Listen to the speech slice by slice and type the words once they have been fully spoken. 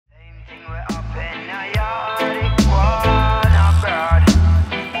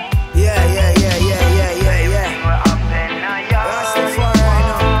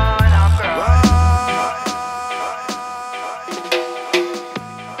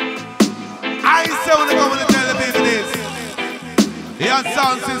Your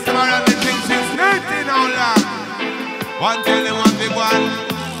sound system around the thing since 19 how long. One tell them one big one.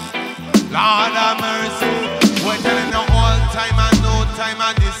 Lord have mercy. We're telling you all time and no time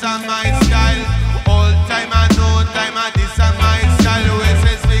and this and my style. All time and no time and this and my style. We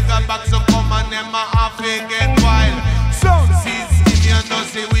say speak up back so come and them a half get wild. Sound system you know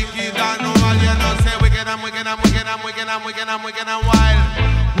say wicked and all you know say wicked and wicked and wicked and wicked and wicked and wicked and wild.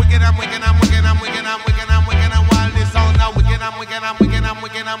 Wicked and wicked and wicked and wicked and wicked and wicked and wild. This sound now wicked and wicked and wicked and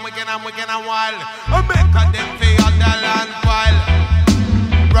wicked and wicked and wicked and wild. I make a them feel on the land pile.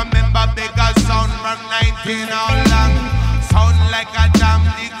 Remember bigger sound from 19 how long. Sound like a damn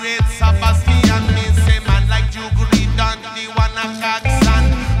the great Sebastian. Me say man like Jubilee Don the one a Jackson.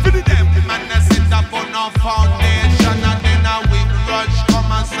 For the them man that set up on no foundation. And then a wind rush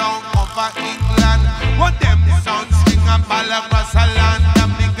come and sound over England. What them sound swing and ball across a land.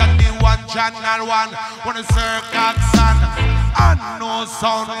 And they got the one channel one. Wanna circle accent. And no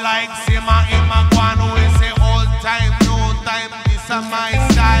sound like Simma in my guan. We say all time, no time. This is my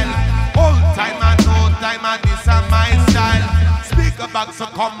style. All time and no time and this is my style. Speaker box so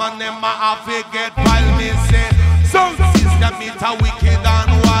come on them a half get while me say sound system it a wicked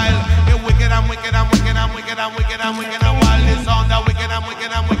and wild. It wicked and wicked and wicked and wicked and wicked and wicked and wild. This sound a wicked and wicked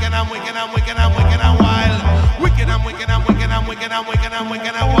and wicked and wicked and wicked and wicked and wild. Wicked and wicked and wicked and wicked and wicked and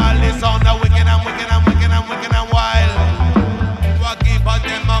wicked and wild. This sound a wicked and wicked and wicked and wicked and wild. What keep on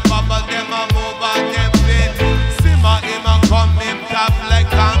them a bubble them a move on them fit. Simma him a come him tap like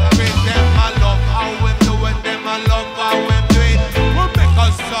concrete. Them a love how we do it. Them a love how we do it. We make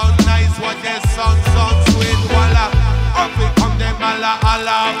us sound nice. What they sound sweet. Voila. Up we come them alla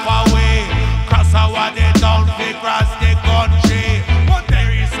far away. Cross our they down they cross the country. But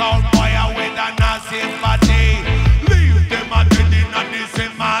there is sound fire with a nasty body. Leave them a dead in a this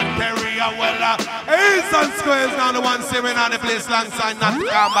cemetery. Well Ace and Squares now the one singing on the place alongside Natty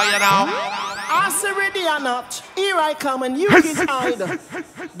Campbell you know. I say ready or not, here I come and you can hide.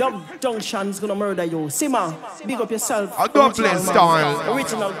 Dub Junction's gonna murder you. Simma, big up yourself. I don't play style.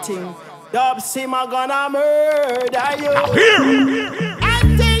 Original thing. Dub Simma gonna murder you. I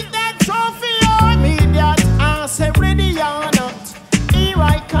take that trophy on me that I say ready or not, here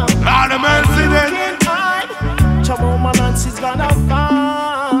I come. Lord of mercy then. You can hide. Chamo Nancy's gonna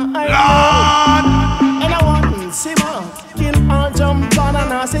find. Lord. And I want Simma. Kill all jump on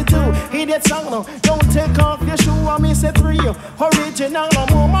and I say two. Hear that song now. Don't take off your shoe and me say three. Original no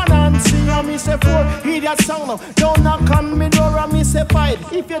woman and see and me say four. Hear that song now. Don't knock on me door and me say five.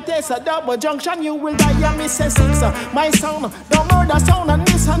 If you taste a double junction you will die and me say six. My sound don't murder sound and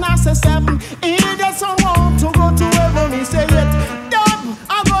miss and I say seven. Hear that song want to go to heaven me say eight. Dub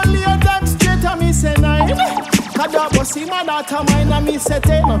I go lay that straight and me say nine. Kadabo see my daughter mine and me say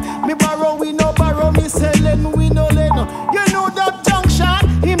ten. Me borrow we no borrow me say len we no len. You know that junction,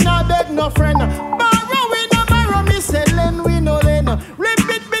 him not beg no friend. Borrow we no borrow, me say len we no len.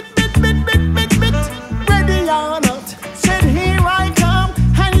 Repeat, bit, ready or not. Said here I come,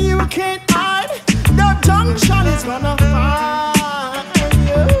 and you can't hide. The junction is gonna find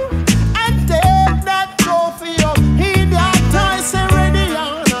you. And take that trophy up. He that I say ready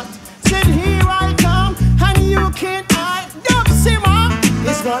or not. Said here I come, and you can't hide. Dub Simma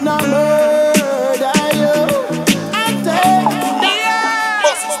is gonna murder you.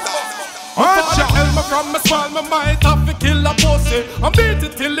 From my small, my might have to kill a pussy. I beat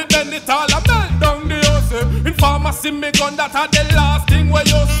it till it then it all, I melt down the house. In pharmacy, me gun that are the last thing where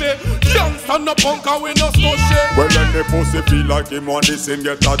you say. Youngster no punk and we no squishy. Well then the pussy feel like him want this and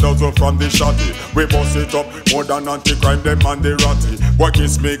get a dozen from the shotty. We bust it up, more than anti-crime, them and the ratty. What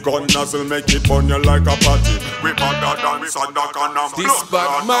kiss me gun nozzle, make it burn you like a patty. We better dance and duck and I'm this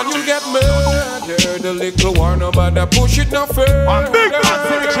bad man you get murdered. The little war nobody push it no further.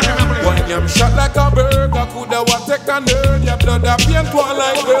 When I'm shot like a bird, I coulda what take a nerd. Your blood a paint one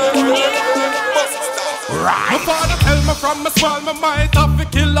like bird. My father tell me from my small, my might have to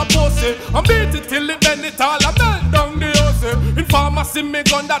kill a pussy. I beat it till it then it all, I melt down the house. In pharmacy, me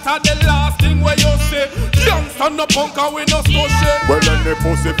gun that are the last thing where you say. Youngster no punk and we no squishy. Well then the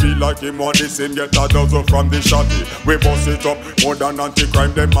pussy feel like him want this and get a dozen from the shotty. We bust it up, more than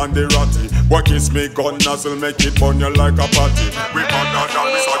anti-crime, them and the ratty. What kiss me gun nozzle, make it burn you like a patty. We better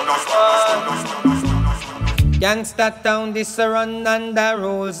dance and Gangsta town, this a run under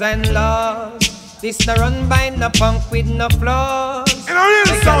rules and laws. This a run by no punk with no flaws. And a real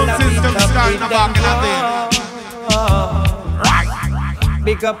sound system starting back in a right.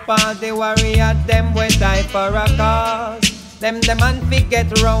 Big up all the warriors, them we die for a cause. Them man fi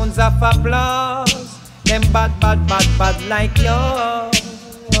get rounds of applause. Them bad like yours.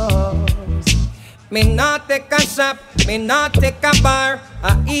 Me not take a shop, Me not take a bar.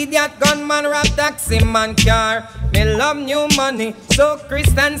 A idiot gunman rap taxi man car. Me love new money, so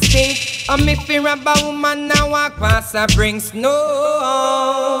Christian stink. And me fear about woman now walk past a bring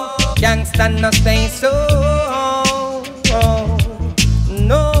snow. Gangsta no stay so.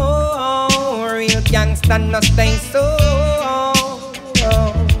 No, real gangsta no stay so.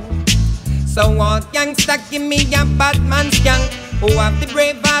 So what gangsta give me a bad man skank who have the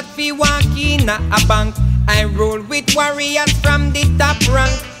brave heart fi walk in a bank. I roll with warriors from the top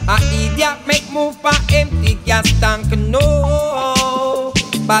rank. A idiot make move for empty gas tank. No,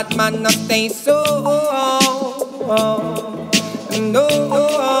 bad man not stay so. No,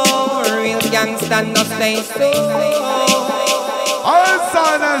 real gangsta not stay so. All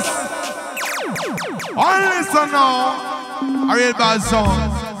silence. All listen now. A real bad song.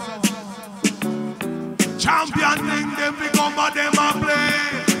 Champion thing them become but them a play.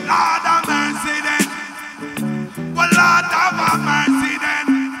 Lord have mercy then. Well Lord have mercy then.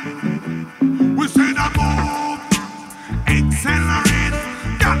 We say the move, accelerate.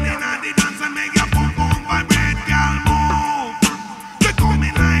 Girl inna the dance and make your boom boom vibrate. Girl move. They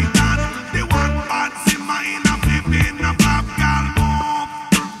coming like that. They want bad Simma in a flip in a pop. Girl move.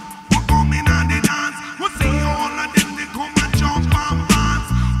 We coming on the dance. We see all of them. They come and jump and dance.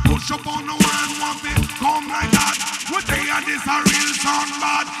 Push up on the one bit. Come like that. We tell you this a real sound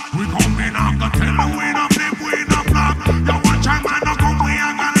bad. We come in and go tell you we no flip, we no flop. You watch a man no come, we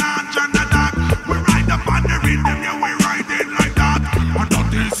and go launch on the dock. We ride up on the rhythm, yeah we ride it like that. And not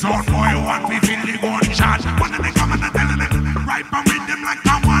this sound boy want me feel the gunshot. When they come and they tell them, right from rhythm like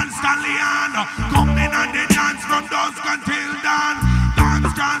a one stallion. Come in and they dance from dusk until dawn. Dance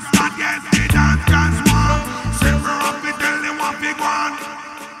can't start, yes the dance can't swap. Silver up, we tell them what we want.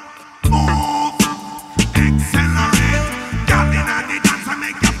 Move. Accelerate, girl inna the dance and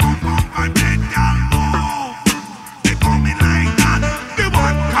make your boom boom vibrate, girl move. They coming like that. The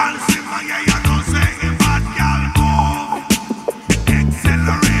one call Simma, yeah you know say him bad, girl move.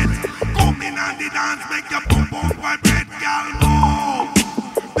 Accelerate, come inna the dance, make your boom boom vibrate, girl move.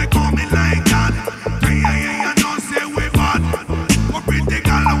 They coming like that. Yeah you know say we bad. But pretty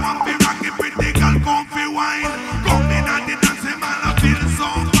girl I want be rocky, pretty girl come fi wine. Come inna the dance, man I feel so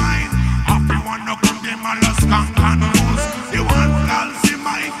fine. No come them all a skunk and moose. The one called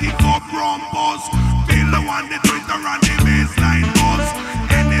Simma, he kick up rumpus. Feel the one the Twitter and the baseline buzz.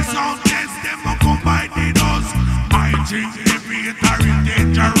 Any sound test them a come by the dust. I think the theater is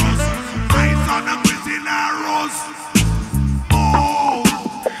dangerous. I saw them within arrows. Oh,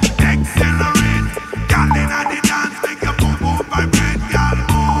 accelerate. Girl inna the dance, make your boom boom vibrate, girl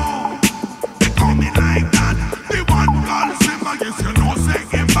move. They coming like that. The one called Simma, yes you know say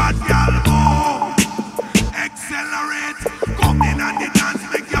him bad, girl move. Accelerate, come in and the dance,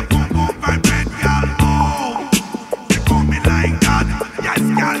 make your boom boom vibrate, girl move. They coming like that, yes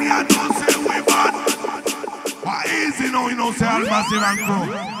girl you don't say we bad. But easy now, you know say all massive and crew.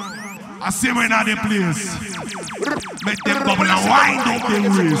 I see we in the place. Make them bubble and wind up the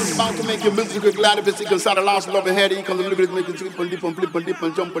waist. About to make your musical glad if it's equal side of last love ahead. He comes a little bit making trip and dip and flip and dip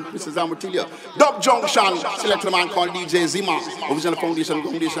and jump and twist and Martilia. Dub Junction, select a man called DJ Simma. Original foundation,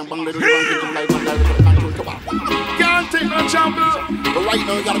 bang little bang, come on. Can't take no chamber. But right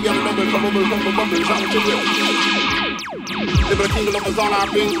now you gotta be on the number, bubble, sound to you. Little king of on our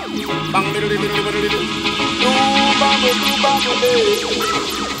thing. Bang little. Do bubble.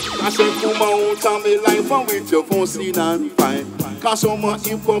 I said, come out and me life and with your phone seen and fine. Cause some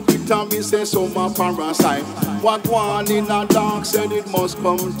hypocrite and me say some parasite. What one in the dark said it must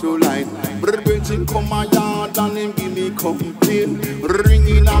come to light. Everything come my yard and him give me complain.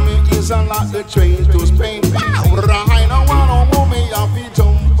 Ringing on me ears and like the train to Spain. I don't wanna move me off it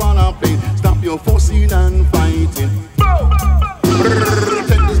jump on a plane. Stop your fussing and fighting.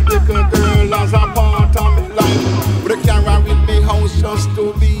 Take this little girl as a part of my life. But carry with me house just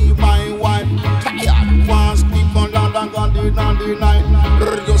to be my wife. Tired, once people that I got it on the night.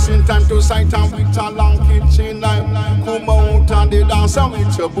 Just in time to sight and with a long kitchen knife. Come out and the dance and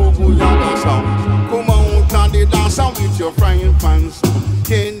with your boo-boo yada sound. Come out and the dance and with your frying pan sound.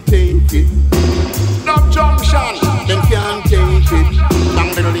 Can't take it. Dub Junction, them can't take it.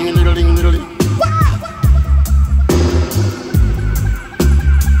 Dang diddling.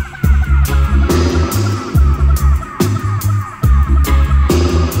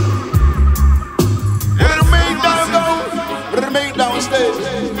 Downstairs,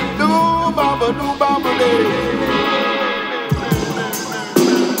 do baba day.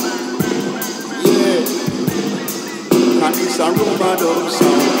 Yeah, and it's a rumor dub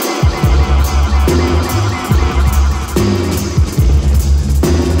sound.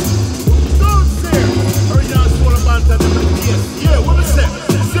 Don't say, original soul band.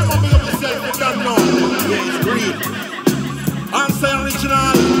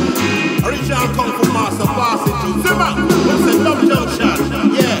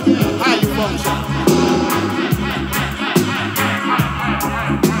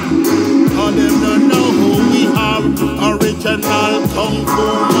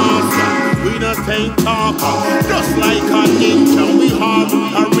 walker. Just like a ninja, we have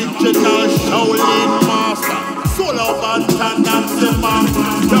original Shaolin master. Solo Bantan and Simma,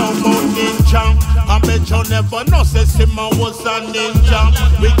 down about ninja. I bet you never know say Simma was a ninja.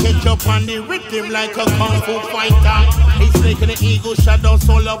 We catch up on the rhythm like a kung fu fighter. He's making the eagle shadow,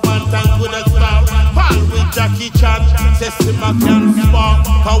 Solo Bantan with a star. Pal with Jackie Chan, say Simma can spark.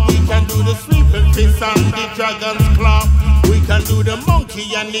 How we can do the sweeping fist and the dragon's claw. We can do the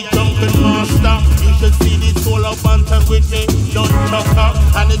monkey and the jumping master. You should see the Solo Bantan with me, don't chuck up.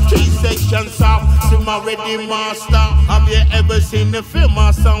 And the 3 sections of Simma ready master. Have you ever seen the film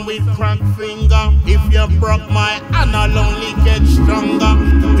or song with crack finger? If you broke my hand, I'll only get stronger.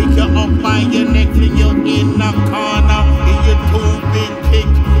 Pick you up by your neck, fling you in a corner. Give you 2 big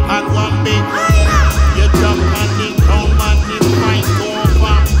kick and 1 big. You jump on the ground and the fight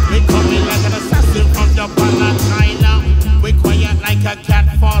over. We coming like an assassin from Japan and China. We quiet like a cat,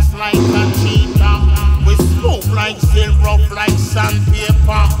 fast like a cheetah. We smooth like steel, rough like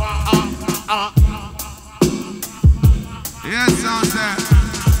sandpaper. Yes, I'm there.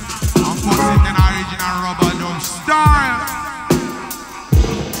 I'm posting an original rubber dub style.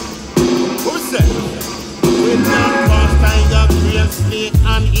 Who's that? With that fast tiger, green snake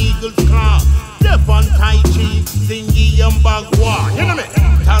and eagle's claw. Step on Tai Chi, Zingy and Bagua. You know me?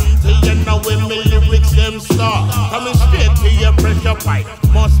 Tante, you know when my lyrics them start. Coming straight to your pressure pipe.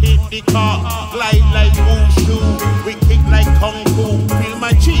 Must hit the car. Glide like wushu. We kick like kung fu. Feel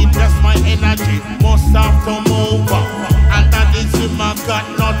my chi, that's my energy. Must have to move. And that is in my got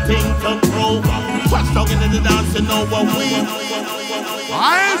nothing to prove. What's talking in the dance, you know what we.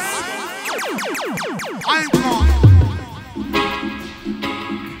 Ice! I'm gone.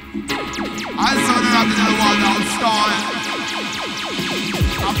 I saw the rabbit in the wall down style.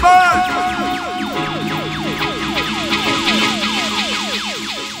 A bird!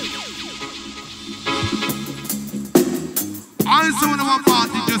 I saw when our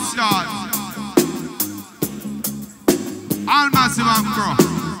party just starts. All massive and crow.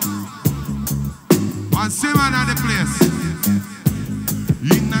 One Simma in the place.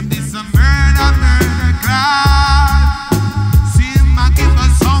 In this murder class. Simma give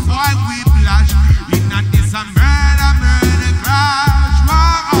us some boy whiplash. In this murder clash.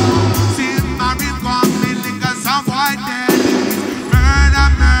 Wow. Simma become the liquor some boy dead. Murder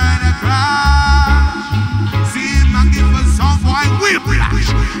clash. Simma give us some boy whiplash.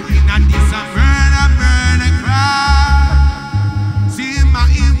 In this murder clash. Simma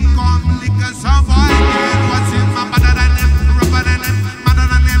income liquor some boy dead. What's in my better than him, rougher than him, madder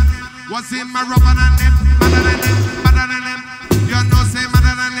than him. What's in my rougher than him, madder than him, madder than him. You know say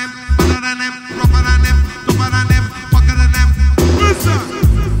madder than him, madder than him, rougher than him, tougher than him, fucker than him. Listen.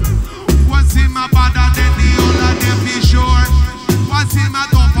 What's in my better than the whole of them be sure. What's in my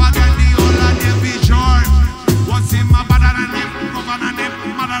tougher than the whole of them be sure. What's in my better than him, rougher than him,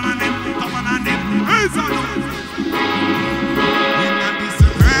 madder than him, tougher than him. Listen.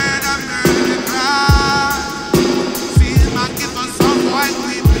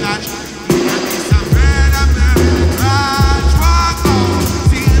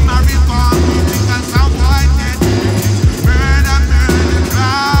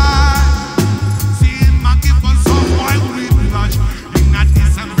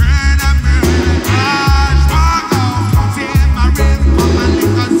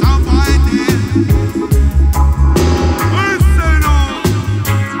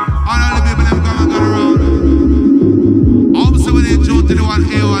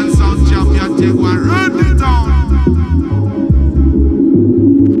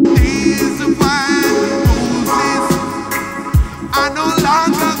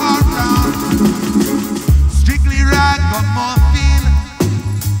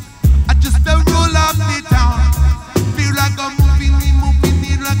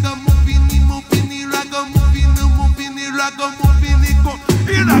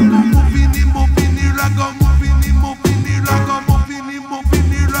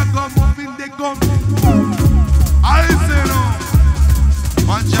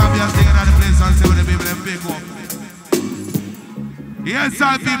 Yes,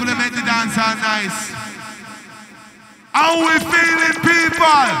 our people that make the dance sound nice. How we feeling,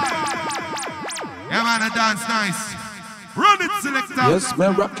 people? Yeah, man, the dance nice. Run it, selector. Yes, me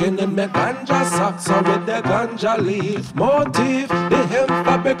rockin' in me ganja socks with the ganja leaf motif. The hemp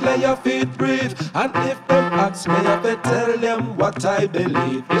fabric lay your feet breathe. And if them ask me, I have tell them what I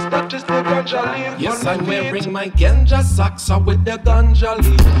believe. It's not just the ganja leaf. Yes, I'm wearing my ganja socks with the ganja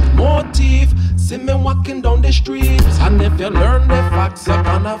leaf motif. See me walking down the streets. And if you learn the facts, you're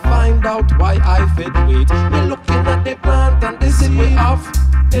gonna find out why I fit wheat. Me looking at the plant and the seed we have.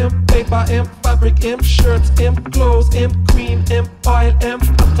 him paper, him fabric, him shirts, him clothes, him cream, him oil, him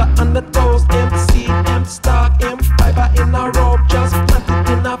butter on the toes, him seed, him stock, him fiber in a row. Just plant it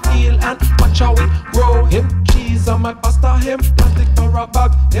in a field and watch how it grow. Him cheese on my pasta, him plastic for a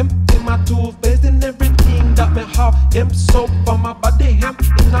bag, him in my toothpaste, in everything that me have. Him soap for my body, him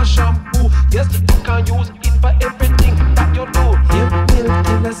in a shampoo. Yes, you can use it for everything that you do. Him milk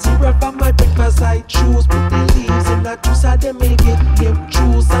in a cereal for my breakfast I choose. Put the leaves in the juice and they make it him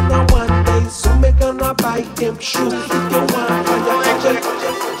choose. And I one day so me gonna buy him shoes. If you want for your check.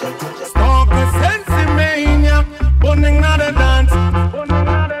 Stalk the sensimania, burning out a dance.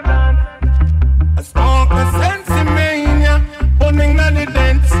 Stalk the sensimania, burning out the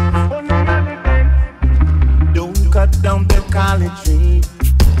dance. Don't cut down the college tree,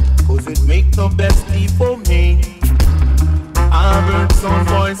 cause it make the best tea for me. I heard some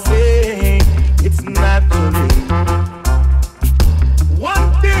boys say it's naturally.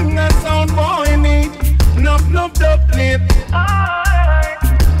 One thing a sound boy need, enough the plate.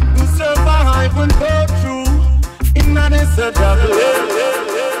 To survive and go through in a desert of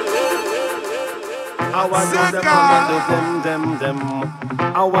I want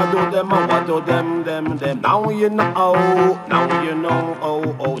them. I want them. Now you know, now you know,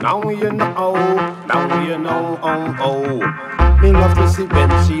 now you know. Me love to see when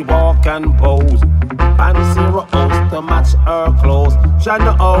she walk and pose. Fancy rose to match her clothes.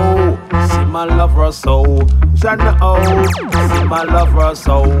 Shana oh, Simma love her so. Shana oh, Simma love her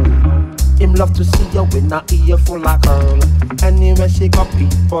so. Him love to see her with her ear full of curl. Anywhere she got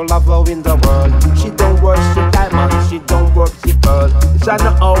people love her in the world. She don't worship diamond, she don't worship pearl.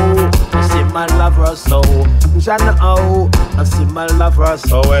 Shana oh, Simma love her so. Shana oh, Simma love her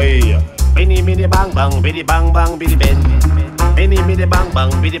so. Hey, mini bang bang, biddy bang bang, biddy bang. Mini bang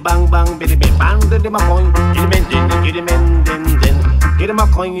bang, biddy bang bang, biddy bang. Bang the my coin, get him in, get him in, then. Get him a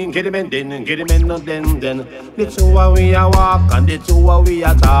coin, get him in, get him in, then. The two a we a walk and the two a we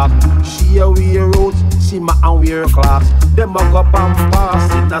a talk. She a wear roots, Simma and wear clocks. Them a go and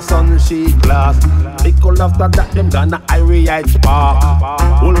pass in the sunshade glass. Because after that them gonna Irish spark.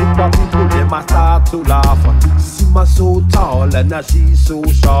 Only for people them a start to laugh. Simma so tall and she so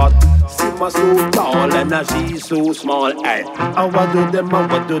short. Simma so tall and she so small. Ay, I want do them. I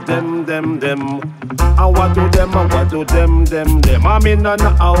want do them. I want do them. I'm in an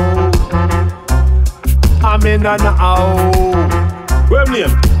out. Where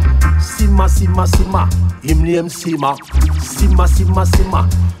name? Simma. Him name Simma. Simma.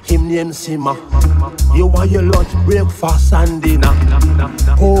 Him name Simma. You want your lunch, breakfast and dinner.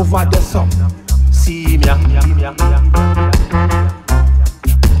 Over the sun, see me.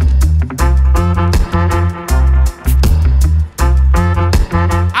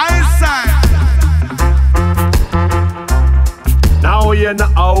 Now you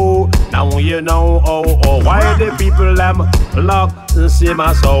know, why the people them lock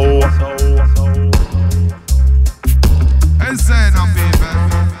Simma so. Say no, baby.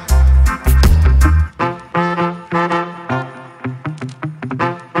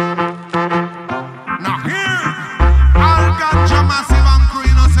 Now here, I'll got your massive and crew,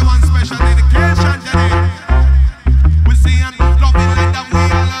 you know, say one special dedication today. We see and love it like that, we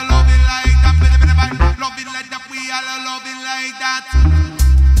all love it like that, love it like that, we all love it like that.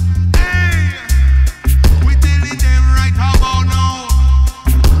 Hey, we telling them right about now.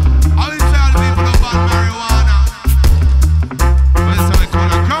 I will tell people about marijuana.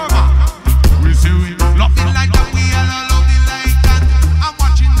 We see we love it like that, we all love it like that. I'm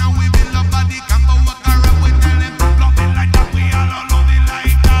watching now, we build up body, come go walk around, we tell them love it like that, we all love it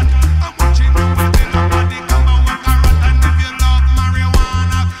like that. I'm watching now, we build up body, come go walk around, and if you love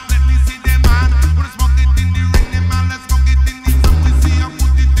marijuana, let me see them man. Wanna smoke it in the ring, them man, let's smoke it in the sun. We see you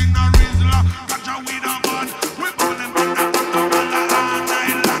put it in a Rizla, catch a with a man. We burn them on that all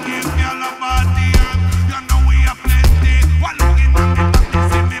night long. If you love body, you know we are plenty. While looking on the back, they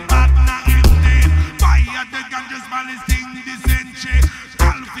see me back now empty. Fire the ganges, malice thing, this entry.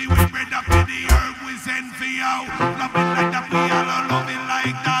 Calfee, we bread up in the herb, we send for you. Love it like that, we all love it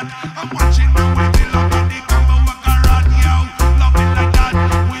like that. I'm watching now, we build up on the combo, walk around, yo. Love it like that,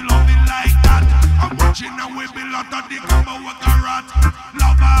 we love it like that. I'm watching now, we build up on the combo, walk around.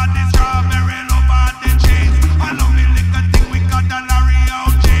 Love all the strawberry, love all the cheese. I love it like a thing, we got the Larry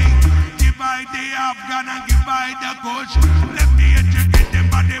OG. Give by the Afghan and give by the coach. Let me educate them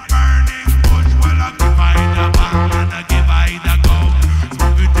by the burning bush. Well, I give by the bang and I give by the gold.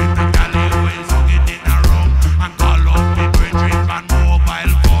 Smoke it in the galley, we smoke it in a room. And call up the bridges on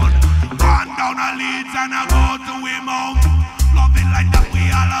mobile phone. Gone down a Leeds and I go to him home. Love it like that, we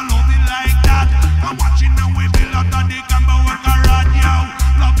all love it like that. I'm watching now, we build up on the combo, work around, yo.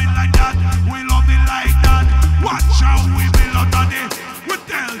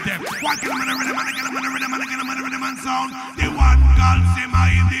 Soundsystem. One kill him in the rhythm and kill him in the rhythm and kill him in the rhythm and sound. The one called Simma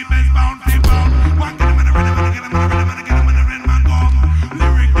is the best bounty bound. One kill him in the rhythm and kill him in the rhythm and kill him in the rhythm and come.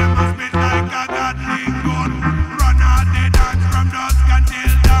 Lyric them must be like a Gatling gun. Run out the dance from dusk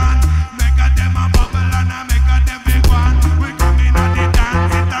until dawn. Make a them a bubble and a make a them big one. We come in at the dance,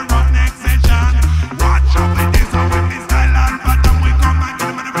 it's a roughneck session. Watch out with this and with this style and pattern. We come and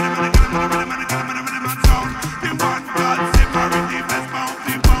kill him in the rhythm and kill him in the rhythm and kill him in the rhythm and sound. The one called Simma is the best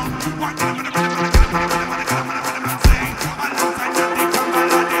bounty bound. One kill him in the rhythm and kill him in the rhythm and kill him in the rhythm and sing. Alongside Natty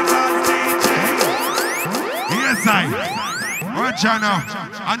Campbell and the boss DJ. Yes, I. Watch out now.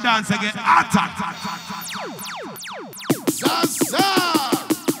 And dance again. Attack. Zaza!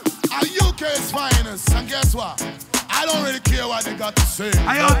 Are UK's finest, and guess what? I don't really care what they got to say.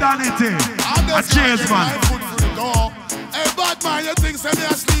 I have done it. I'm just cheers, man. my foot through the door. Hey, bad man, you think say me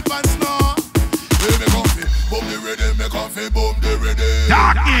asleep and snore? Hey, me comfy, boom the rhythm, me comfy, boom the rhythm.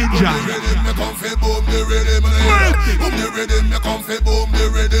 Dark Angel. Boom the rhythm, me comfy, boom the rhythm. Boom the rhythm, me comfy, boom the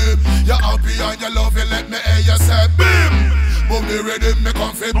rhythm. You're happy and you love it, let me hear you say, bim. Boom the rhythm, me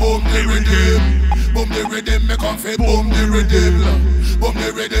comfy, boom the rhythm. Boom the rhythm, me comfy, boom the rhythm. Boom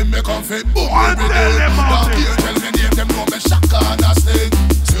the rhythm, me comfy, boom the rhythm. Dark Angel, me name them, know me shaka and a sting.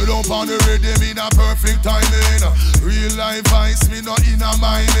 Sit up on the rhythm in a perfect timing. Real life ice, me not in a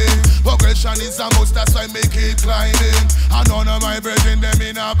mining. Progression is a must, that's why make it climbing. And none of my brethren, them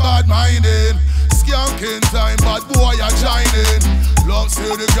in a bad minding. Skanking time, bad boy a joining. Love see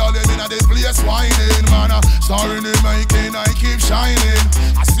the girl them in a the place whining. Man, starring in making, I keep shining.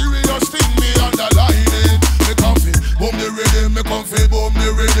 A serious thing me underlining. Me comfy, boom the rhythm, me comfy, boom the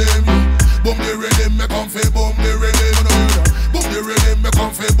rhythm. Boom the rhythm, me comfy, boom the rhythm. Boom the rhythm, me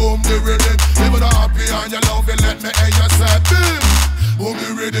comfy, boom the rhythm. Even happy and you love it, let me hear you say, bim. Boom the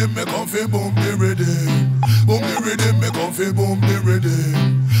rhythm, me comfy, boom the rhythm. Boom the rhythm, me comfy, boom the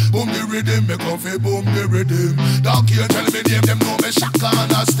rhythm. Boom the rhythm, me comfy, boom the rhythm. Don't care, tell me name, them know me shaka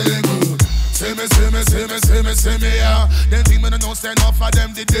and a sting. See me, see me, see me, see me, see me, yeah. Them think me no know stand up for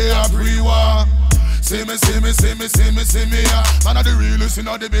them the day of pre-war. See me, see me, see me, see me, see me, yeah. Man of the realest in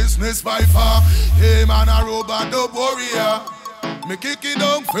all the business by far. Hey man, a robot, no warrior. Me kicking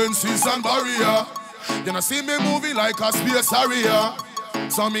down fences and barrier. You know see me moving like a space harrier.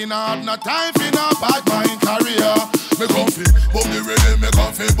 So me not have no time for no bad mind career. Me comfy, boom the rhythm, me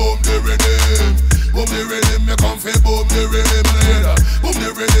comfy, boom the rhythm. Boom the rhythm, me comfy, boom the rhythm. Boom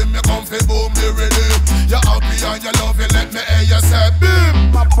the rhythm, me comfy, boom the rhythm. You're happy and you love it, let me hear you say,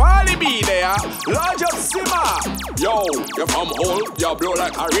 bim. My party be there, large up Simma. Yo, you from hole, you blow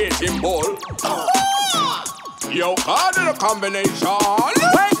like a raging bull. Yo, call it a combination.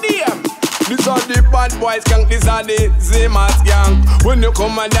 When DM. This are the bad boys gang, this are the Simma's gang. When you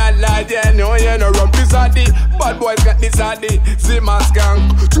come and that lad, you know you no rub. This are the bad boys gang, this are the Simma's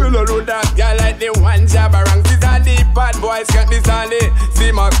gang. Thriller with that girl like the one jabberang. This are the bad boys gang, this are the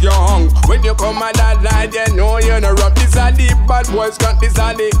Simma's gang. When you come and that lad, you know you no rub. This are the bad boys gang, this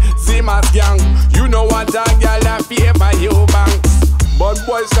are the Simma's gang. You know what that girl that favor you banks. Bad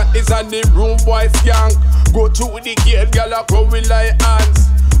boys gang, this are the room boys gang. Go to the gate, girl a come with like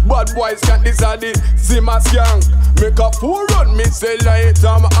hands. Bad boys can't decide the Simma's gang. Make a fool run, me say light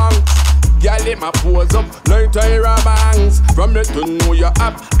on my hands. Girl, let my pose up, light on your bangs. From me to know you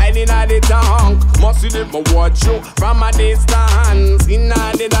up, I did not the tongue. Must see them watch you from a distance. In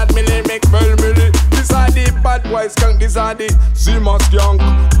the that milli make fell milli. This are the bad boys gang, this are the Simma's gang.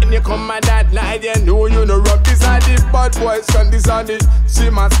 When you come at that night, you know you no rub. This are the bad boys gang, this are the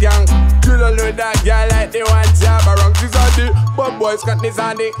Simma's gang. You don't know that girl like the one jabberang. This are the bad boys gang, this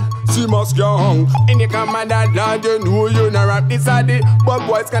are the Simma's gang. When you come at that night, you know you no rub. This are the bad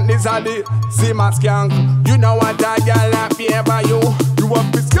boys gang, this are the Simma's gang. You know what that girl a favor you. You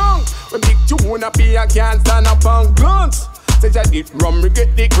up this gang. When big tune up here, can't stand up and glance. Say that it rum, we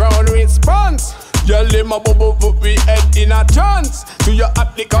get the ground response. You let my bubble put me head in a trance. To your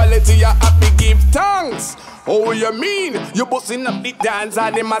up the quality, you happy give thanks. Oh, you mean? You busting up the dance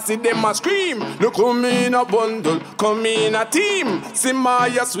and them a see them a scream. Look come in a bundle, come in a team.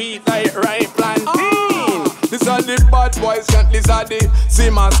 Simma, you sweet like ripe plantain. This are the bad boys gang, this are the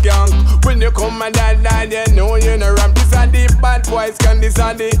Simma's gang. When you come and that you know you no rap. This are the bad boys gang, this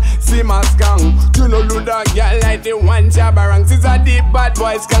are the Simma's gang. You know do that girl like the one jabberang. This are the bad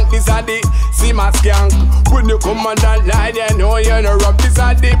boys gang, this are the Simma's gang. When you come and that you know you no rap. This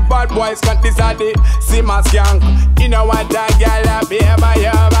are the bad boys gang, this are the Simma's gang. You know what that girl a be by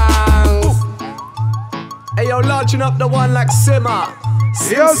your bangs. Hey yo, launching up the one like Simma.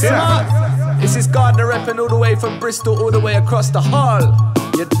 Simma. This is Gardner repping all the way from Bristol all the way across the hall.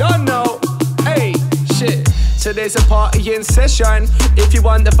 You don't know. Hey, shit. Today's a party in session. If you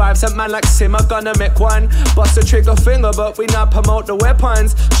want the vibes, that man like Simma gonna make one. Bust the trigger finger, but we not promote the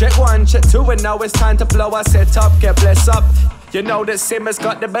weapons. Check 1, check 2, and now it's time to blow our setup. Get blessed up. You know that Simma's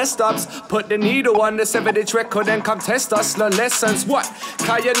got the best ups. Put the needle on the 7-inch record and come test us. Learn lessons, what?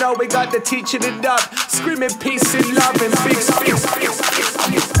 Cause you know we got the teaching it up. Screaming peace and love and big space.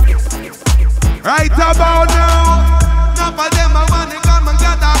 Right about now, enough of them I want to come and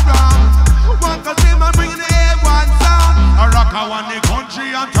get that wrong. One cause him and bring the A1 sound. A rock I want the country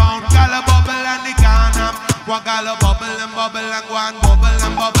and town. Gala bubble and the canam. One gala bubble and one. Bubble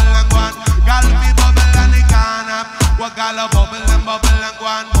and one. Gala be bubble and the canam. One gala bubble and one.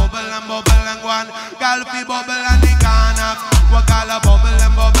 Bubble and one. Gala be bubble and the canam. One gala bubble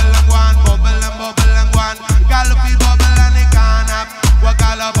and one. Bubble and one. Gala be bubble and the canam. One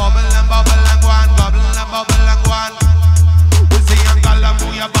gala bubble and one. Bubble and one. We see and gala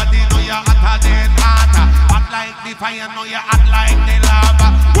move your body, know you're hotter than hotter. Hot like the fire, know you're hot like the lava.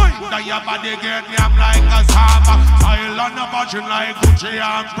 Now your body get yam like a summer. Style on the fashion like Gucci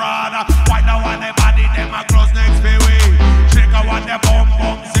and Prada. Why now on the body, them a close next to way. Shake a one the bum,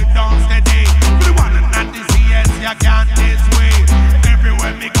 sit down steady. The one and not the CS, you can't this way.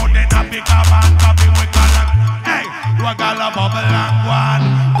 Everywhere me go, then I pick up and copy we call them. Hey, we got a bubble and one.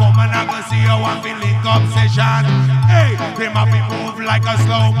 Come and I go see you one feeling obsession. Hey, them a be move like a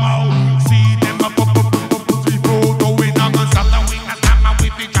slow-mo. See them a photo, we not gonna stop the wing and hammer. We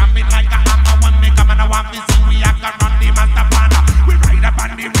be jumping like a hammer. When me come and I want to see we a can run the master plan. We ride up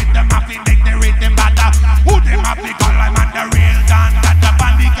on the rhythm, I feel like the rhythm better. Who them a be call I'm on the real gun. That up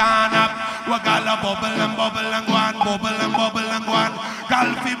on the can up. We got a bubble and one. Bubble and one.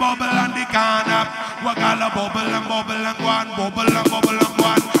 Golfy bubble and the can up. We got a bubble and one. Bubble and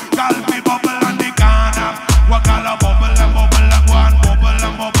one. Golfy bubble and the can up. We got a bubble and one. Bubble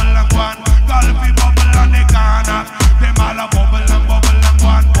and one. Golfy bubble and the can up. Them all a bubble and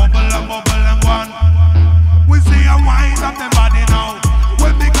one. Bubble and one. We see a wind up them body now.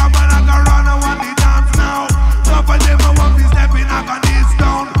 When we come and I go run, I want the dance now. Some of them I want to step in, I got this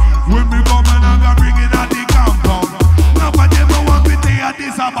down. When we come and I go bring it at the compound. Some of them I want to say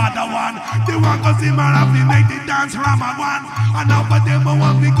this about the one. The one cause him and have to make the dance rama one. And now for them I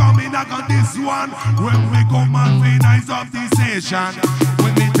want to come in, I got this one. When we come and we nice up the station.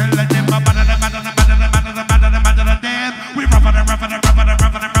 When we tell them about them, we rougher than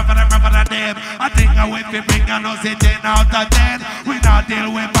them. I think I wait for bring and us 10 out of 10. We not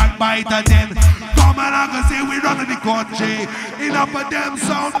deal with backbiter 10. Come and I can say we run in the country. Enough of them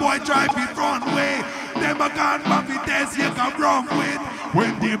sound boy drive the front way. Them a can't buffy test you can run with.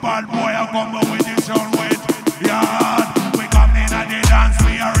 When the bad boy a come with the sun with. Yard, we come in and they dance,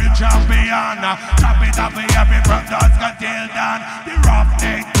 we are a champion. Chop it up for every brothers got till done. The rough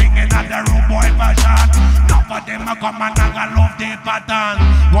neck king in the room boy fashion. Enough of them a come and I love the pattern.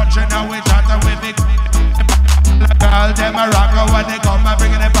 Watching how we chat with the girl, them a rocker when they come and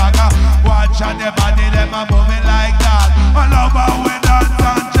bringing it back. Watch out the body, them a moving like that. I love how we dance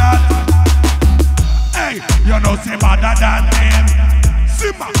and chat. Hey, you know see better than them.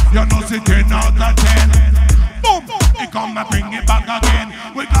 Simma, you know see 10 out of 10. Boom, they come and bring it back again.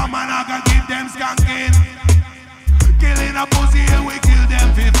 We come and I can give them skanking. Killing a pussy and we kill them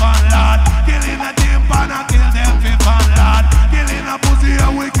for fun, lad. Killing a timpan and kill them for fun, lad. Killing a pussy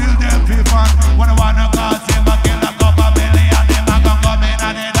and we kill them for fun. When I wanna cause him a kill a couple million, them a come in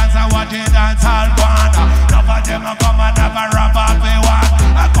and they dance and watch it dance all one. Enough of them a come and have a rap off for one.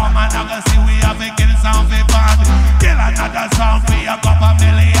 I come and I can see we have a kill sound for fun. Kill another sound for a couple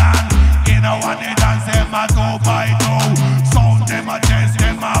million. You know what they dance them a 2 by 2. Sound them a test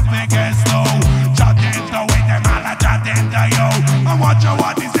them a biggest slow. Chat into with them all a chat into you. And watch out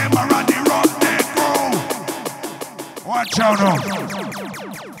what is them around the road they go. Watch out now.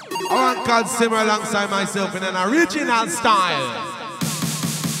 I want God Simma alongside myself in an original style.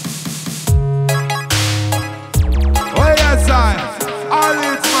 Oh yes I. All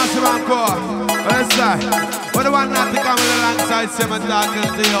it's massive and core. Yes I. But the one not to come alongside Simma talking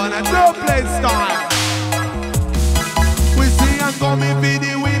to you on a no play style. We see and coming for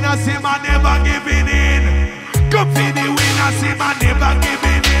the winner, Simma never giving in. Come for the winner, Simma never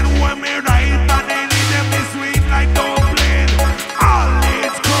giving in. When we ride and they lead them this sweet like dumpling. All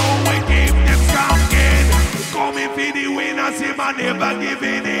it's crew, we keep them skanking. Coming for the winner, Simma never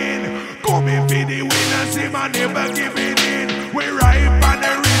giving in. Coming for the winner, Simma never giving in. We ride and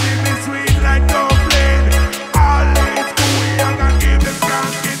they lead them sweet like dumpling. All it's crew, we are gonna give them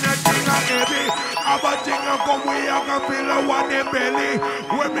skanking. A thing of heavy, a thing of come, we are gonna fill a one in belly.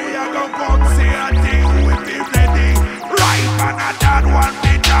 When we are gonna come say a thing, we be ready. Right, and a dad one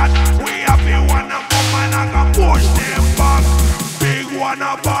be that. We have the one and come and a I can push them back. Big one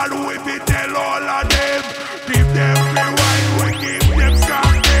a ball, we be tell all of them. Give them the wine, we give them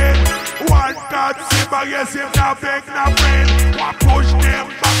something. One cat, Simma, yes, him not beg, not friend. One push them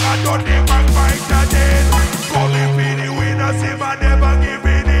back, I don't them back fight again. Come in for the winner, Simma never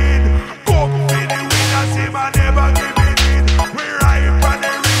giving in. Come for the winner, Simma never giving in. We ride for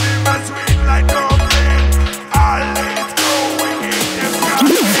the rhythm and sweet like dumpling. All let's go, we give them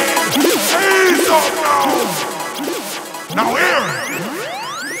something. Ease up now. Now here.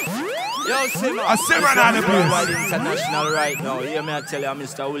 Yo, Simma. A Simma on the place. International right now. Hear me, I tell you,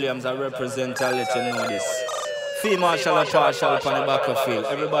 Mr. Williams, I represent, I'll let you know this. Field marshal and partial up on the back of field.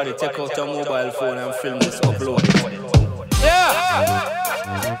 Everybody take out your mobile phone and film this, upload it. Yeah!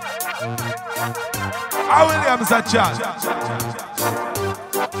 How Williams a chat?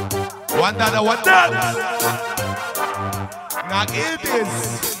 One that, one that. Now it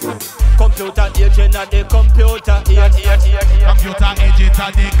is. Computer agent at the computer age. Computer agent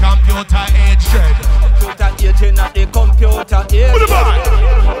at the computer age. Computer agent at the computer age. Put it back.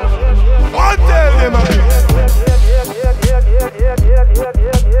 One tell them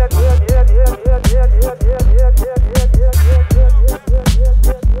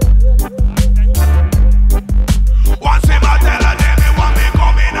One Simma tell them they want me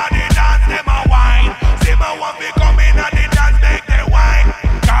coming at the dance, them a wine. Simma want me coming at the dance, make they wine.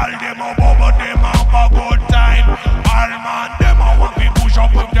 Call them a bubble, them a have a good time. All man, them a want me push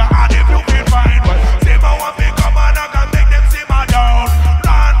up with the hand if you feel fine. But Simma want me come and I can make them simmer down.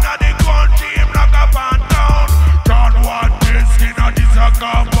 Land of the country, him knock up and down. Don't want this in a this a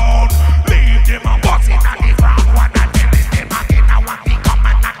compound. Leave them a boxing on the ground. One a telling them again, I want me come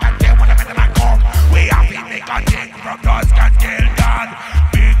and I can tell whatever them a come. We have to make a thing from dusk until dawn.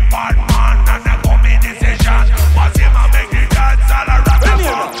 Big bad man and a coming decision. But Simma make the dance all around the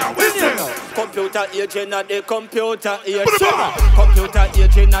function. We say computer agent at the computer age. Computer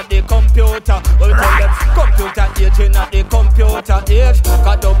agent at the computer. Well, tell them computer agent at the computer age.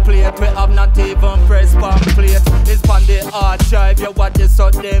 Got the plate, we have not even press plate. It's on the hard drive, you what they so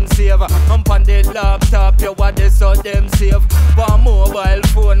them save. I'm on the laptop, you what they so them save. One mobile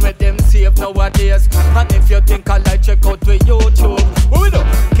phone with them save nowadays. And if you think I like, check out with YouTube. What we do?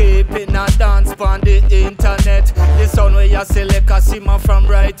 Keeping a dance on the internet. The sound where you select a Simma from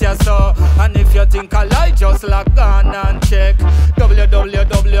right here, so. And if you think I like, just log on and check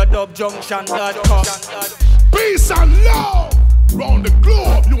www.junction.com. Peace and love round the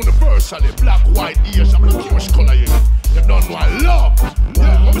globe, universally, black, white, Asian, look how much color you know. You don't know I love.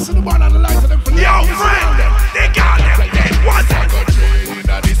 Yeah, when we see the band and the lights of them for yo, friend, they got them dead. What's that? Go train in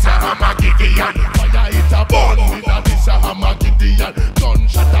a this a hammer Gideon. Fire hit a bun with a this a hammer Gideon.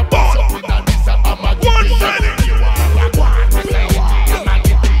 Gunshot a bus up with a this a hammer Gideon. You are a one, say hammer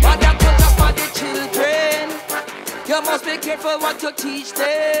Gideon. But you put up on the children. You must be careful what you teach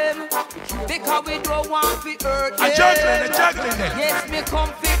them, because we don't want to hurt them. A juggling them. Yes, me come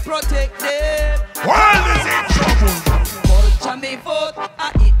to protect them. World is in trouble. Culture me vote,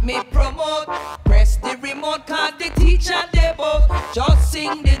 I eat me promote. Press the remote, cause the teacher they both. Just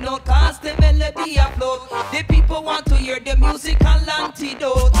sing the note, cause the melody afloat. The people want to hear the musical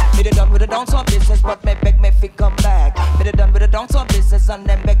antidote. Me they done with the dance on business, but me beg me fi come back. Me they done with the dance on business, and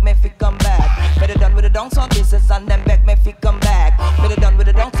then beg me fi come back. Me they done with the dance on business, and then beg me fi come back. Me they done with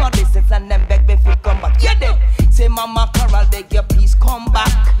the dance on business, and then beg me fi come back. Yeah, them say Mama Carol, beg you please come back.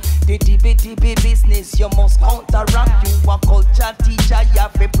 The DB business, you must counteract. You a culture teacher, you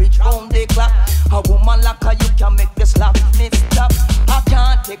have to preach round the clock. A woman like her, you can make the slackness stop. I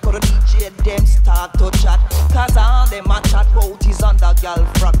can't take all the DJ, them start to chat. Cause all them a chat about is under girl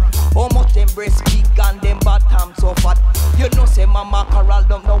frack. How much them breast big and them bottom so fat. You know say Mama Carol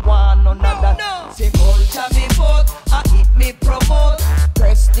don't know one none of that. No. Say culture me vote, I eat me promote.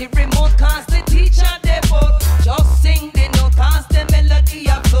 Press the remote cause the teacher they vote. Just sing the note cause the melody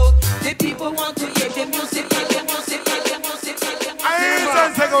afloat. The people want to hear the music, the music, the music, the music. I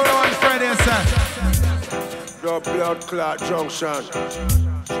ain't take over on Friday, sir. The blood clot junction.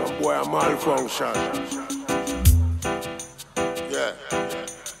 Some boy a malfunction. Yeah.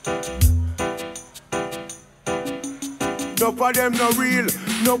 None of them no real,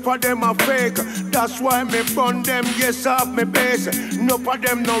 none of them are fake. That's why me burn them, yes, off me base. None of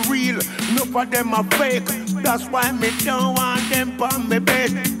them no real, none of them are fake. That's why me don't want them on me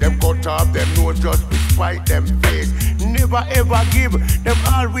base. Them cut off them nose just to spite them face. never ever give. Them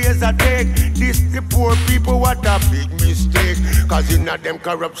always a take. This the poor people, what a big mistake. Cause in them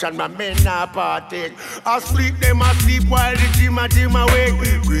corruption, my men not partake. Asleep, them asleep while the team awake.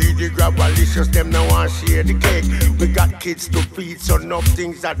 Greedy grabalicious, them no want share the cake. We got kids to feed, so enough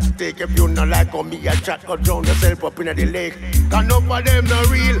things at stake. If you not like on me, I chat, go drown yourself up in the lake. Cause none of them no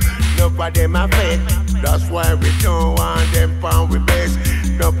real, none of them are fake. That's why we don't want them pound with base.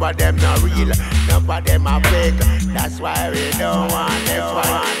 None of them not real, none of them are fake. That's why we don't want them.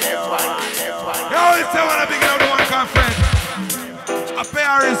 Yo, it's the one I begin with one conference. I pay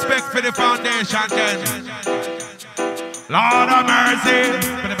our respect for the foundation then. Lord of mercy.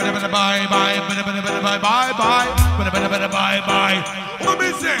 Bye bye. What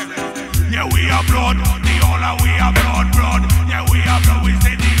me say? Yeah, we are blood. The whole of we are blood. Yeah, we are blood. We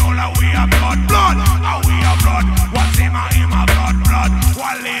say the whole of we are blood. And we are blood. What's him a blood.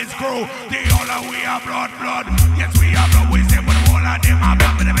 What Leeds crew? The whole of we are blood. Yes, we are blood. We say but the whole of them are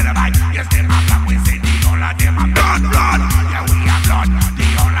blood. Yes, them are blood. We say the whole of them are blood. Yeah, we are blood. The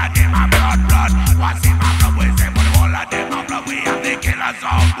whole of them are blood. What's him a blood? We say but the whole of them are blood. We have the killers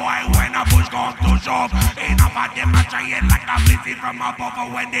of boy when a push comes to shove. Enough of them are trying like a blessing from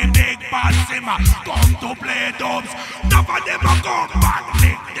above. When the big bad Simma come to play dubs, enough of them are come back,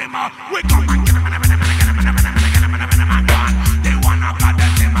 lick them up. We come back, they wanna cut the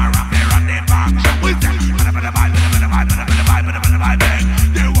Simma up there on their back. We say,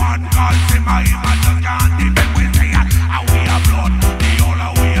 they want God Simma, he just can't defend. We say, and we are blood, the whole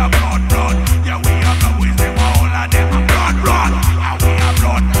of we are blood. Yeah, we are blood, we say, all of them are blood. And we are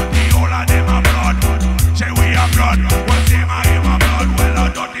blood, the whole of them are blood. Say we are blood, what's Simma, him a blood. Well, I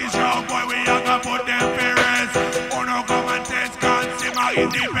don't this young boy, we are gonna put them parents. Oh no, come and test, God Simma is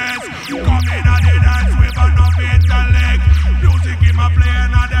the best. Come in at the dance with enough intellect. Music him a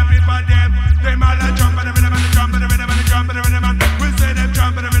playing and them people them. Them all a jump and the rhythm and the jump and the rhythm and the jump and the rhythm. We say them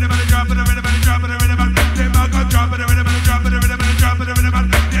jump and the rhythm and the jump and the rhythm and the jump and the rhythm. Them all go jump and the rhythm and the jump and the rhythm and the jump and the rhythm.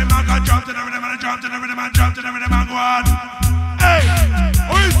 Them all go jump to the rhythm and the jump to the rhythm and jump to the rhythm and go on. Hey,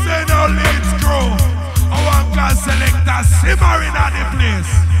 we say now Leeds crew. Our class selector simmering at the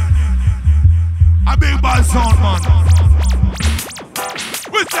place. A big bad sound man.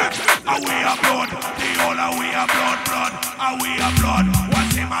 We say, we are blood. The whole of we are blood. We are blood.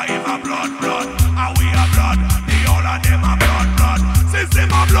 What's him a blood. We are blood. The whole of them are blood. Since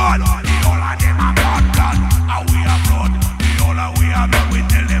him a blood. The whole of them are blood. We are blood. The whole of we are blood. We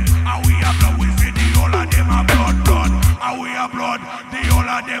tell them, we are blood. We say the whole of them are blood. We are blood. The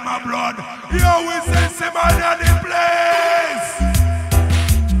whole of them are blood. Yo, we say somebody at the place.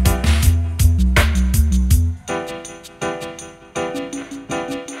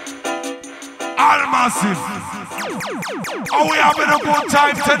 All massive. Are we having a good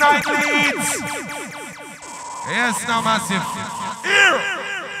time tonight, Leeds? Yes, now massive. Here.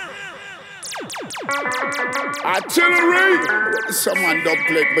 Artillery. Someone don't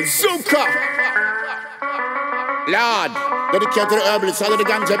play bazooka. Lord, dedicate to the herbalists, all of the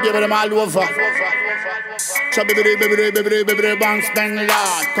ganja, baby, them all over. Chubby, baby, bounce, bang,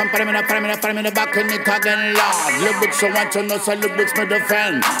 Lord. Come for me in the back and it again, Lord. Look big, so want to know, so look big, me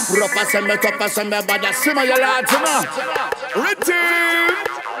defend. Rough as me, tough as me, but that's Simma, you Lord, Simma. Return.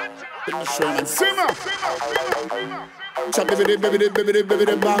 Simma. Chubby,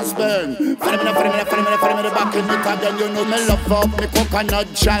 baby, bounce, bang. For me in the back and it again, you know me love up, me coconut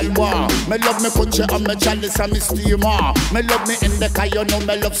jalwa. Me love me coach and me chalice and me steamer. Me love me in the car, you know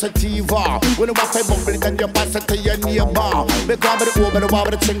me love sativa. When you walk a bumble, then you pass it to your neighbor. Me come with the over the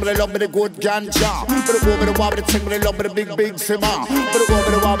wobble, the thing, but I love me the good ganja. But the over the wobble, the thing, but I love me the big Simma. But the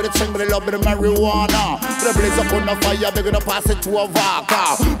over the wobble, the thing, but I love me the marijuana. But the blaze up on the fire, they're gonna pass it to a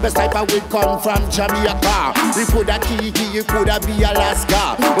vodka. Best type of weed come from Jamaica. We put a key, you could have be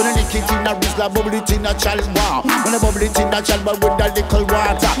Alaska. When I lick it in a wrist, like bubble it in a chalma. When I bubble it in a chalma with a little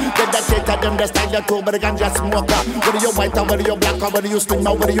water. Then they take a them, they style that over the ganja smoker. Whether you white or whether you black or whether you slim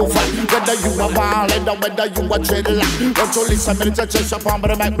or whether you fat. Whether you a ball or whether you a dreadlock. Don't you listen me to chest up on,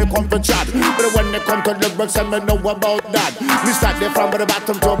 but I make me come to chat. But when they come to the bricks, I know about that. We start there from the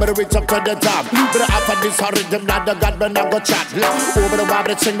bottom to the reach up to the top. But after this rhythm, not the God, but I go chat. Over the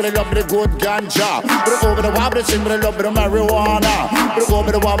wobble, sing me love the good ganja. But over the wobble, sing me love the marijuana. But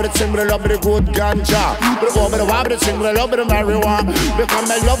over the wobble, sing me love the good ganja. But over the wobble, sing me love the marijuana. Because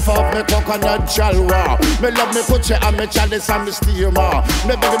me love of me coconut jalwa. Me love me put and me chalice and me steamer.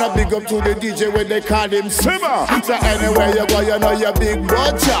 Me gonna big up to the DJ when they call him Simma. So anywhere you go, you know you're big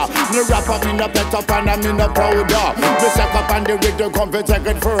butcher. Me rap up in a pet up and I'm in a powder. Me suck up and the rhythm come to take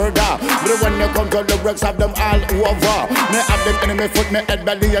it further. But when they come to the breaks, have them all over. Me have them in me foot, me head,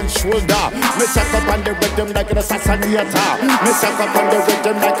 belly and shoulder. Me suck up and the rhythm like an assassin Terminator. Me suck up on the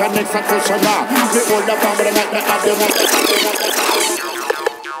rhythm like an executioner. Me hold the bomb like me have the one.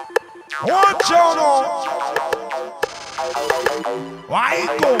 Watch out now. Why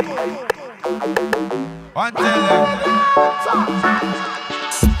go? One tell them.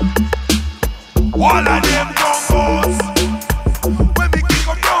 All of them gongos. When we kick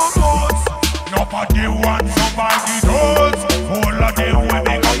up gongos, nobody wants somebody does. All of them when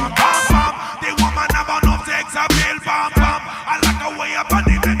they come and bam bam, the woman have enough sex appeal bam bam. I like the way up on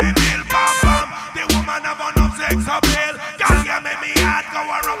the baby bill bam bam. The woman have enough sex appeal. Girl, you make me heart go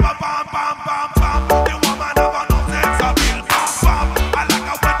a rubber bam bam bam bam. The woman have enough sex appeal bam bam. I like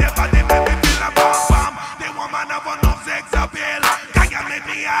the way up on the baby bill bam bam. The woman have enough sex appeal. Girl, you make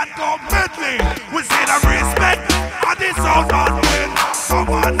me heart go medley. We say the respect and the sound on wind.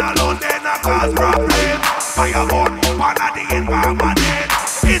 Someone alone then a cause problem. Fireborn, one of the environment.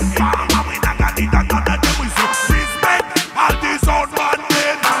 Environment, we not gonna need another day. We say respect and the sound on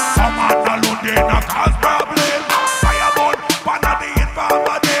wind. Someone alone then a cause problem. Fireborn, one of the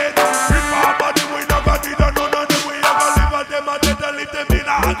environment. Environment, we not gonna need another day. We are gonna live at them and they live them in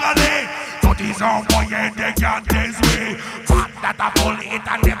agony. So these are boy and they can't taste me. Fat that a pull it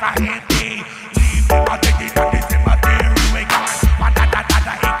and never hit me. I take it on the cemetery, we got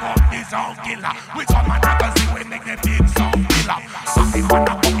da-da-da-da-da, he come the sound killer. We come and have a see, we make the big sound killer. I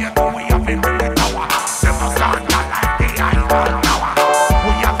wanna come here, but we have been in the tower. Them no stand like the Eiffel Tower.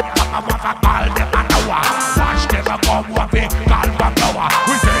 We have to come and want to call them an hour. Watch them a come, we have to call them power.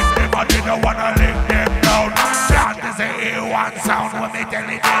 We say them and they don't wanna lick them down. Can't they say A1 sound when me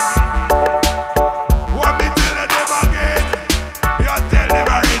tell it in. When me tell them again, you tell them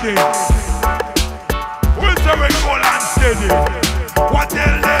already. We call and steady. What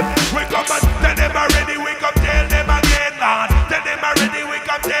tell them? We come and tell them already. We come tell them again, Lord. Tell them already. We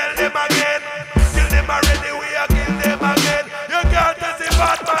come tell them again. Kill them already. We are kill them again. You can't say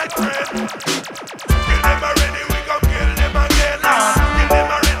bad, my friend. Kill them already. We come kill them again, Lord. Kill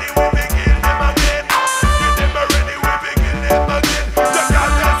them already. We be kill them again. Kill them already. We be kill them again. You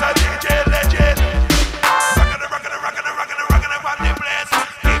can't say DJ legend. Rockin' up the place.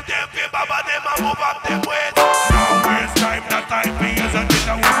 Keep them people, but them a move up them way. Time me as a kid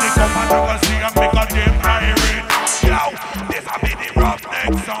when they come and I see and make a damn pirate. Yo, this a be the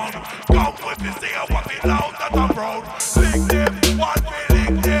roughneck sound. Come with me, say what we loud that I'm proud. Lick them, what we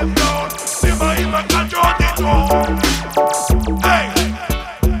lick them down. Simma even control the throne. Hey,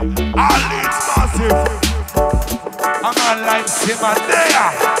 all it's massive. I'm not like Simma there.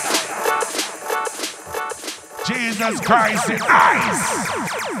 Jesus Christ in eyes.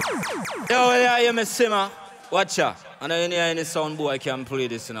 Yo, yeah, you me Simma. Watch out. And any sound boy can play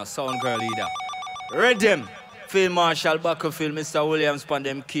this, you know, sound girl leader. Rhythm, Field Marshal, Battlefield, Mr. Williams,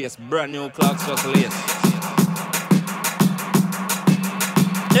 Pandem Case, brand new clocks just lace.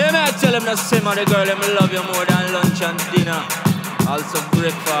 Yeah, man, I tell them to Simma, the girl, them love you more than lunch and dinner. Also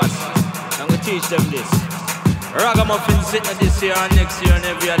breakfast. I'm going to teach them this. Ragamuffin sitting this year and next year and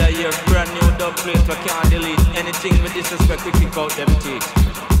every other year. Brand new dub plate, we can't delete anything with disrespect, we kick out them teeth.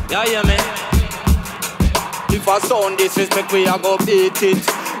 Yeah, man. If I sound disrespect, we a go beat it.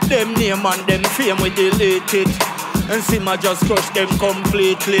 Them name and them fame, we delete it. And Simma just crush them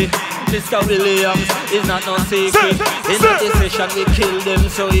completely. Mr. Williams is not no secret. In the session we kill them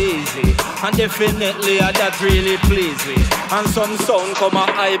so easy. And definitely that really please me. And some sound come a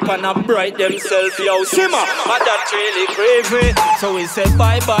hype and a bright themselves. Yo, Simma, and that really crazy. So we say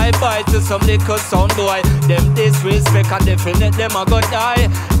bye bye bye to some little sound boy. Them disrespect and definitely them a go die.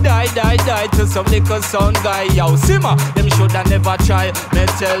 Die to some little sound guy. Yo, Simma, them shoulda never try. Me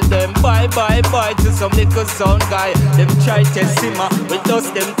tell them bye bye bye to some little sound guy. Them try to Simma, we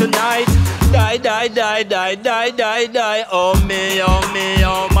dust them tonight. Die. Oh me,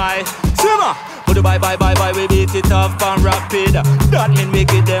 oh my. Simma, put bye, we beat it off and rapid. That mean we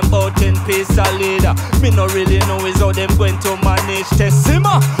give them about 10 piece solid. Me no really know is how them going to manage to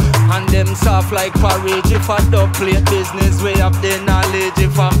Simma. And them soft like porridge. If I don't play business, we have the knowledge.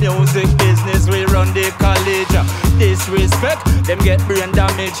 If I music business, we run the college. Disrespect, them get brain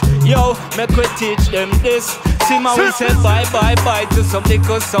damage. Yo, make we teach them this. Simma, we say bye to some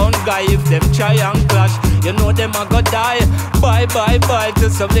little sound guy. If them try and clash, you know them a go die. Bye to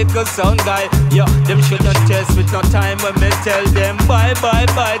some little sound guy. Yo, them shouldn't test with no time when me tell them bye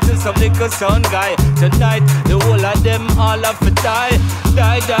to some little sound guy. Tonight, the whole of them all have to die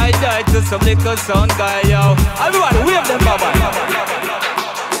to some little sound guy, yo. Everybody, wave them bye-bye.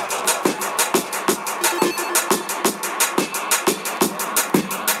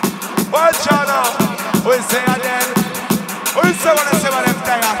 Watch out now. We say again. We say when I say when I'm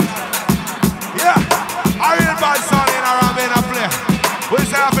tired. Yeah, I real bad song.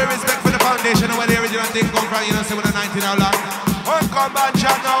 foundation where the original thing come from, you know, 719 how long. Welcome back,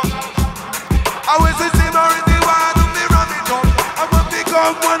 channel. I was a Simma in the one who me run it up. I'm a big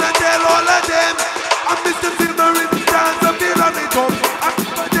up one and tell all of them. I'm Mr. Simma in the dance and me run it up. I'm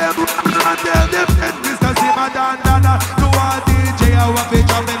them and tell them that Mr. Simma dan dada. To a DJ I will be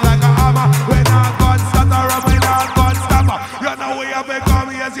jumping like a hammer. When I got stutter and when I got stopper. You know we have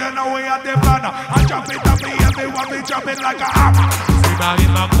become, yes, you know we have the planner. I jump it up, everyone be jumping like a hammer. Simma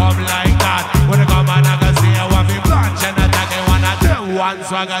him a come like that. When I come and I can see I want me blanch and attack it one of them. One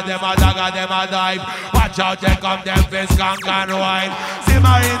swagger, them a dagger, them a dive. Watch out, they come, them face skunk and wine.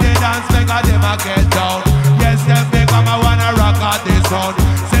 Simma in the dance, make a them a get down. Yes, them become I wanna rock out this sound.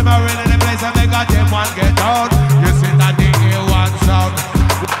 Simma in the place and make a them one get down. You see that the A1 sound.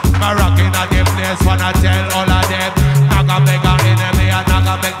 I'm rocking at the place, wanna tell all of them. Not gonna make a enemy and not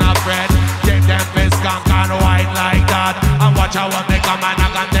gonna make no friend. Take them face skunk and wine like that. And watch how we come and I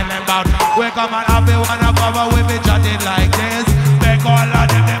can tell them about. We come and have it wanna cover with me chatting like this. Make all of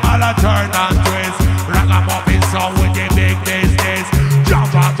them all a turn and twist. Rock 'em up in song with the big business.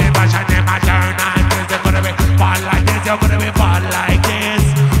 Jump off the bash and them a turn and twist. They're gonna be fall like this, you're gonna be fall like this.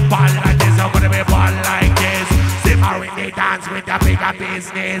 Fall like this, you're gonna be fall like this. Simma in the dance with the bigger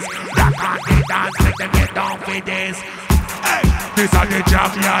business. Rock on the dance, make them get down for this. Hey, this is the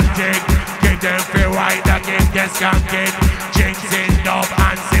champion thing. Get them feel right, the game just can't get. Jinx is dub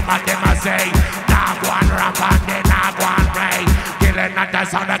and Simma them a say. Nah go and rap and then nah go and pray. Killing not the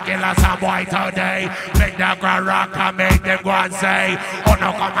sound of killer some boy today. Make the ground rock and make them go and say. Oh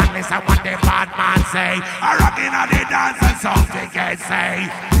no come and listen what the bad man say. I rockin' at the dance and something can say.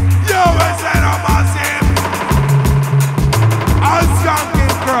 Yo, I said I'm a say.